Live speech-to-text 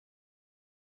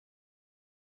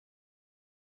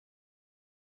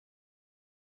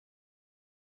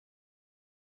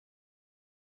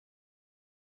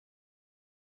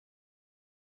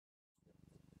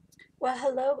Well,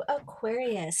 hello,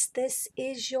 Aquarius. This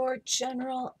is your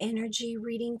general energy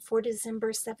reading for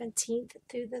December 17th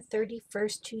through the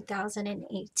 31st,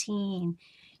 2018.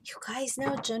 You guys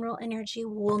know general energy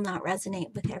will not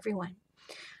resonate with everyone.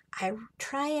 I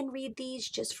try and read these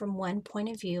just from one point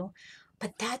of view,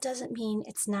 but that doesn't mean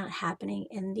it's not happening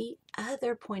in the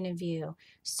other point of view.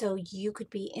 So you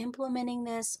could be implementing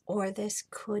this, or this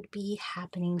could be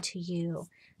happening to you.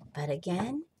 But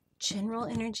again, general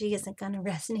energy isn't going to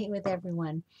resonate with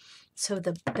everyone. So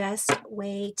the best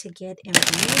way to get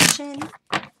information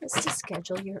is to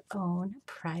schedule your own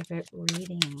private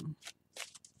reading.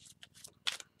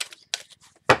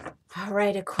 All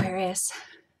right, Aquarius.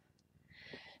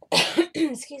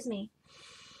 Excuse me.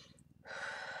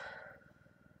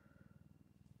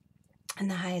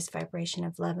 And the highest vibration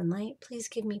of love and light, please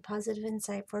give me positive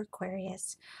insight for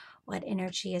Aquarius. What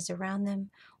energy is around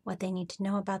them, what they need to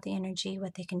know about the energy,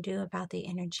 what they can do about the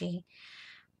energy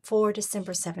for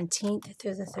December 17th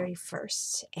through the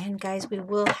 31st. And guys, we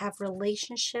will have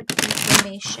relationship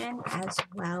information as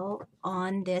well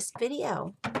on this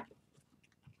video.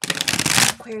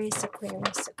 Aquarius,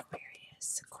 Aquarius,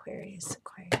 Aquarius, Aquarius,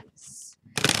 Aquarius.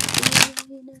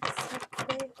 Venus,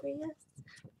 Aquarius.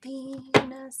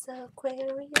 Venus,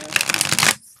 Aquarius,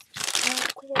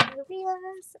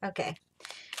 Aquarius. Okay,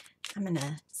 I'm in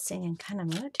a singing kind of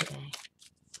mood today.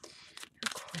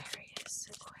 Aquarius,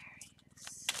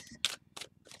 Aquarius.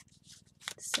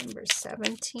 December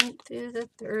 17th through the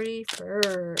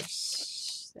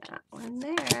 31st. That one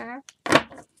there.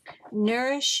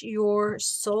 Nourish your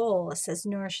soul. It says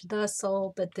nourish the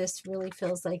soul, but this really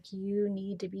feels like you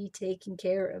need to be taking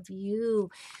care of you,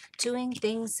 doing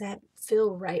things that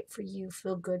feel right for you,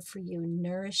 feel good for you,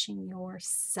 nourishing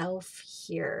yourself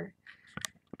here.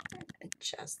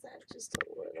 Adjust that just a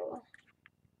little.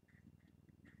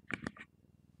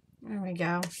 There we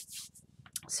go.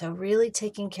 So really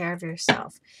taking care of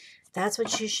yourself. That's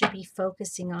what you should be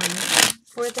focusing on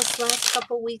for this last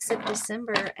couple weeks of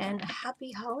December. And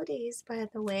happy holidays, by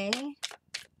the way.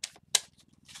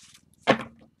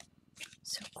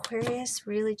 So Aquarius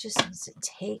really just needs to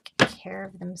take care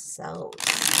of themselves.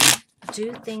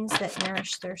 Do things that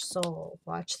nourish their soul.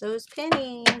 Watch those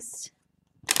pennies.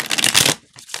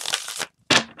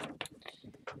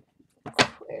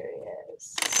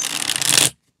 Aquarius.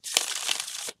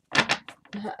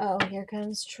 Uh-oh, here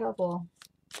comes trouble.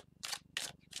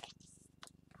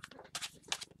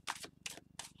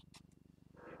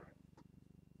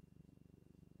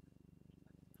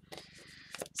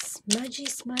 Smudgy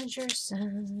smudger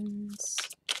sons.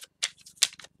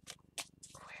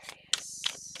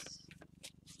 Aquarius.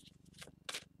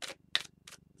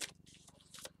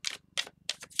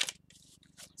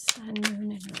 Sun,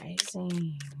 moon, and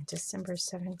rising. December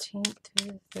 17th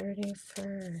through the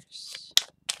 31st.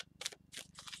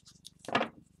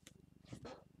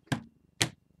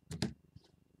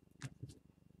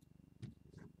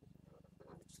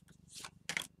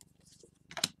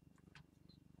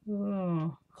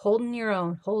 Ooh, holding your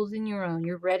own, holding your own.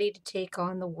 You're ready to take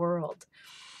on the world.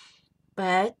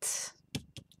 But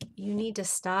you need to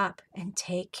stop and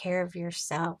take care of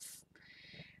yourself.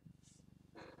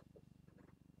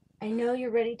 I know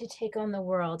you're ready to take on the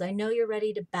world. I know you're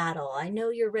ready to battle. I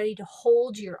know you're ready to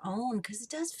hold your own, because it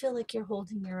does feel like you're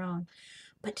holding your own.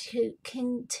 But to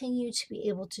continue to be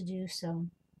able to do so,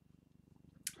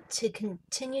 to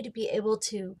continue to be able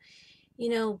to,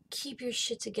 keep your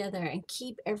shit together and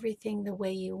keep everything the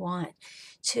way you want,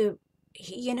 to,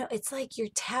 it's like you're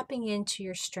tapping into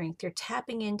your strength, you're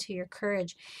tapping into your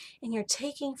courage, and you're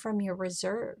taking from your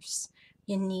reserves.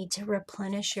 You need to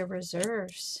replenish your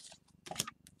reserves.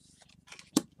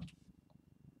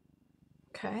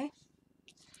 Okay.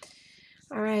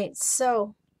 All right.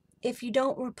 So if you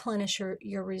don't replenish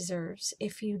your reserves,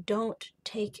 if you don't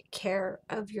take care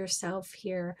of yourself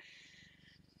here,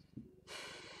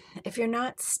 if you're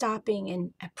not stopping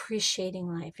and appreciating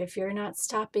life, if you're not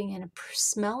stopping and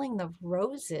smelling the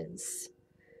roses,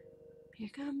 here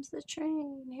comes the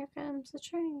train, here comes the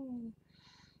train.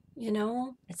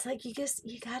 It's like you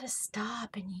got to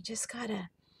stop, and you just kind of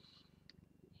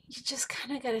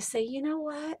got to say, you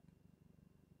know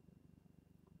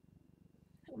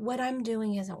what I'm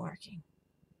doing isn't working.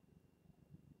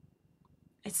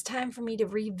 It's time for me to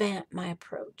revamp my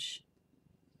approach.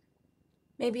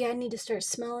 Maybe I need to start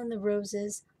smelling the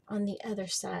roses on the other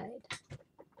side.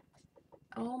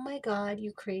 Oh my God,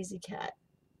 you crazy cat.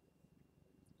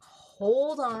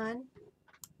 Hold on.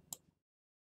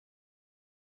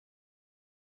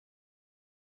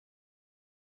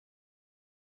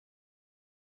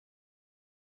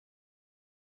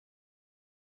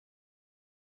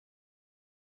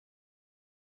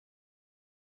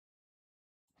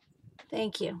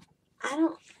 Thank you. I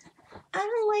don't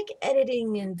like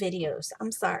editing in videos.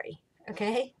 I'm sorry.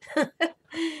 Okay?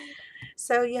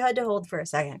 So you had to hold for a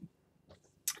second.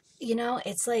 You know,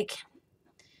 it's like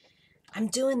I'm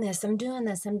doing this, I'm doing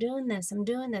this, I'm doing this, I'm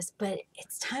doing this, but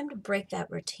it's time to break that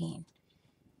routine.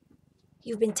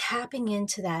 You've been tapping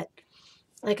into that,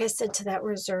 like I said, to that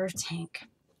reserve tank.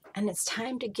 And it's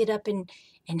time to get up and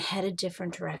head a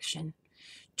different direction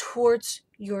towards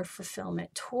your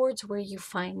fulfillment, towards where you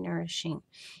find nourishing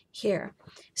here.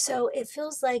 So it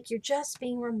feels like you're just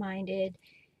being reminded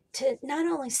to not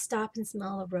only stop and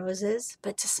smell the roses,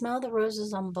 but to smell the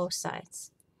roses on both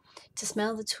sides, to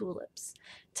smell the tulips,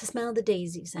 to smell the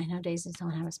daisies. I know daisies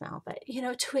don't have a smell, but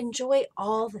to enjoy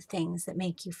all the things that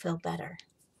make you feel better,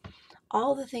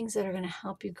 all the things that are going to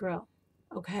help you grow.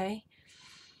 Okay?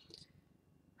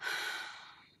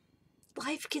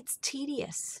 Life gets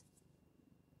tedious.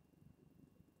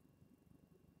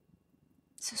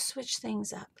 So switch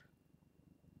things up.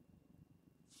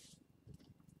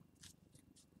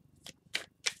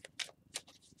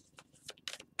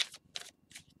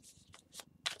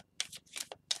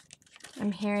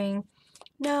 I'm hearing,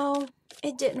 no,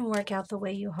 it didn't work out the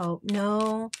way you hoped.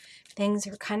 No, things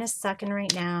are kind of sucking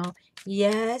right now.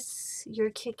 Yes, you're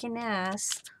kicking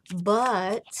ass,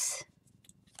 but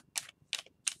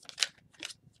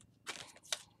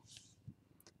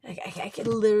I could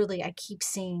literally, I keep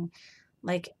seeing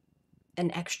like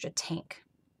an extra tank.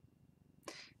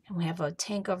 And we have a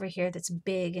tank over here that's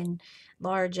big and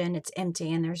large and it's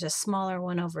empty, and there's a smaller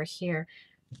one over here.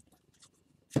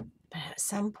 But at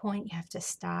some point, you have to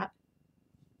stop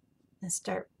and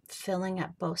start filling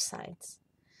up both sides.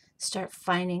 Start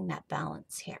finding that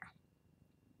balance here.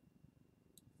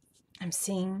 I'm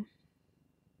seeing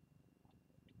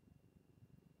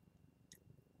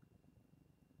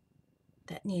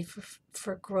that need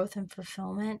for growth and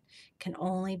fulfillment can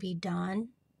only be done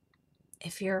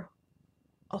if you're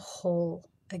a whole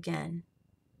again.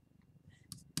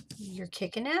 You're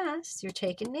kicking ass, you're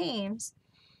taking names,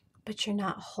 but you're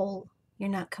not whole. You're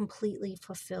not completely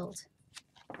fulfilled.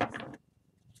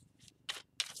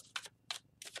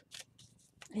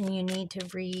 And you need to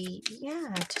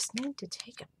just need to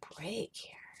take a break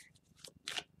here.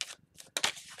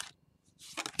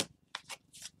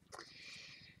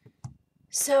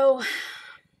 So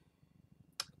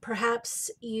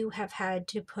perhaps you have had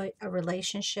to put a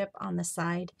relationship on the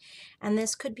side, and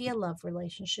this could be a love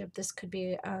relationship. This could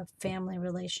be a family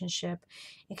relationship.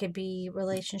 It could be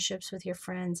relationships with your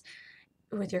friends,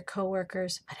 with your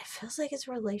coworkers, but it feels like it's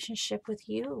a relationship with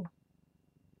you.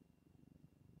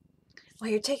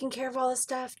 While you're taking care of all this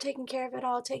stuff, taking care of it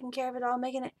all,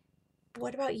 making it,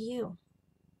 what about you?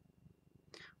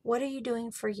 What are you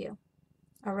doing for you?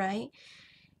 All right?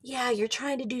 Yeah, you're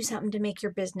trying to do something to make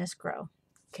your business grow.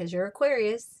 Because you're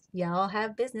Aquarius, y'all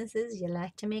have businesses, you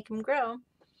like to make them grow.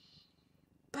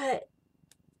 But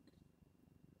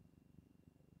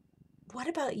what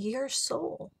about your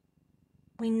soul?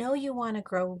 We know you want to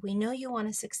grow. We know you want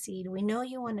to succeed. We know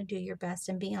you want to do your best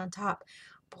and be on top.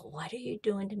 But what are you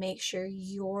doing to make sure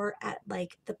you're at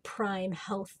like the prime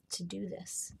health to do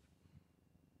this?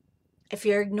 If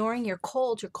you're ignoring your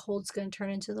cold's going to turn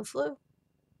into the flu.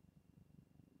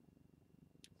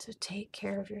 So take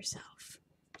care of yourself.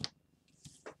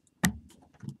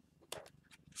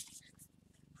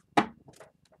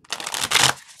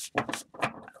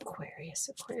 Aquarius,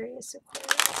 Aquarius,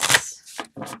 Aquarius.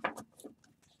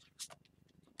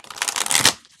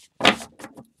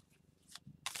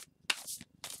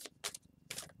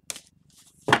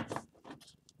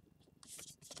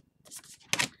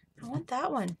 I want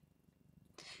that one.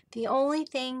 The only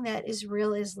thing that is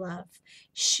real is love.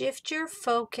 Shift your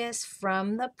focus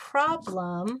from the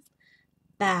problem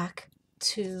back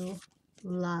to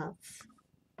love.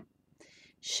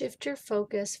 Shift your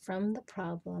focus from the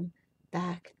problem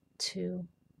back to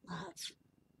love.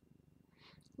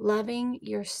 Loving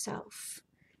yourself,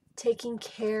 taking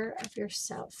care of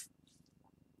yourself,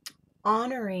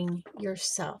 honoring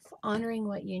yourself, honoring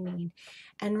what you need.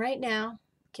 And right now,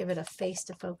 give it a face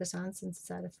to focus on since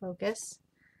it's out of focus.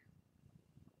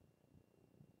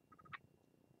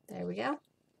 There we go.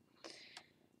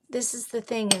 This is the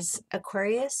thing is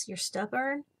Aquarius, you're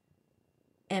stubborn.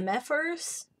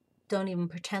 MFers, don't even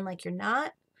pretend like you're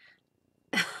not,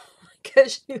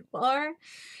 because you are.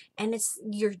 And it's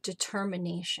your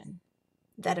determination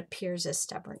that appears as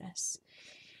stubbornness.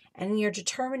 And your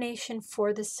determination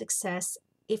for the success,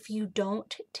 if you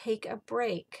don't take a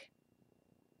break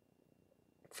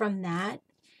from that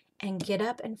and get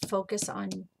up and focus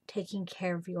on taking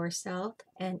care of yourself,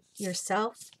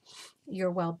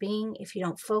 your well-being, if you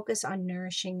don't focus on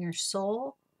nourishing your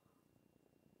soul,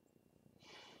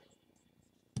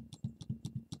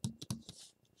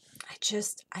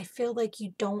 I feel like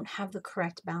you don't have the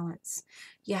correct balance.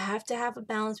 You have to have a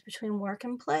balance between work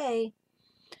and play,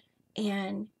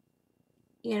 and,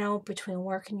 between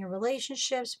work and your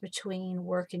relationships, between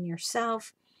work and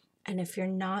yourself. And if you're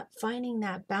not finding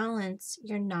that balance,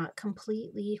 you're not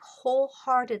completely,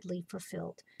 wholeheartedly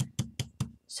fulfilled.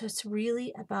 So it's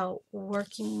really about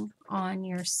working on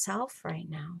yourself right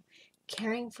now,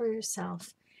 caring for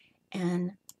yourself,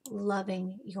 and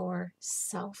loving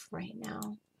yourself right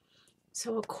now.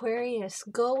 So, Aquarius,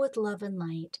 go with love and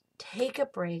light. Take a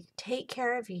break. Take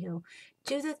care of you.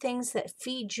 Do the things that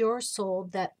feed your soul,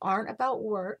 that aren't about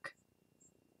work,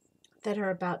 that are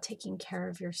about taking care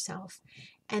of yourself.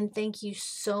 And thank you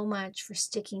so much for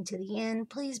sticking to the end.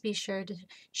 Please be sure to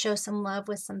show some love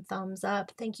with some thumbs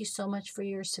up. Thank you so much for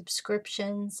your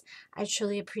subscriptions. I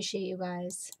truly appreciate you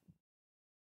guys.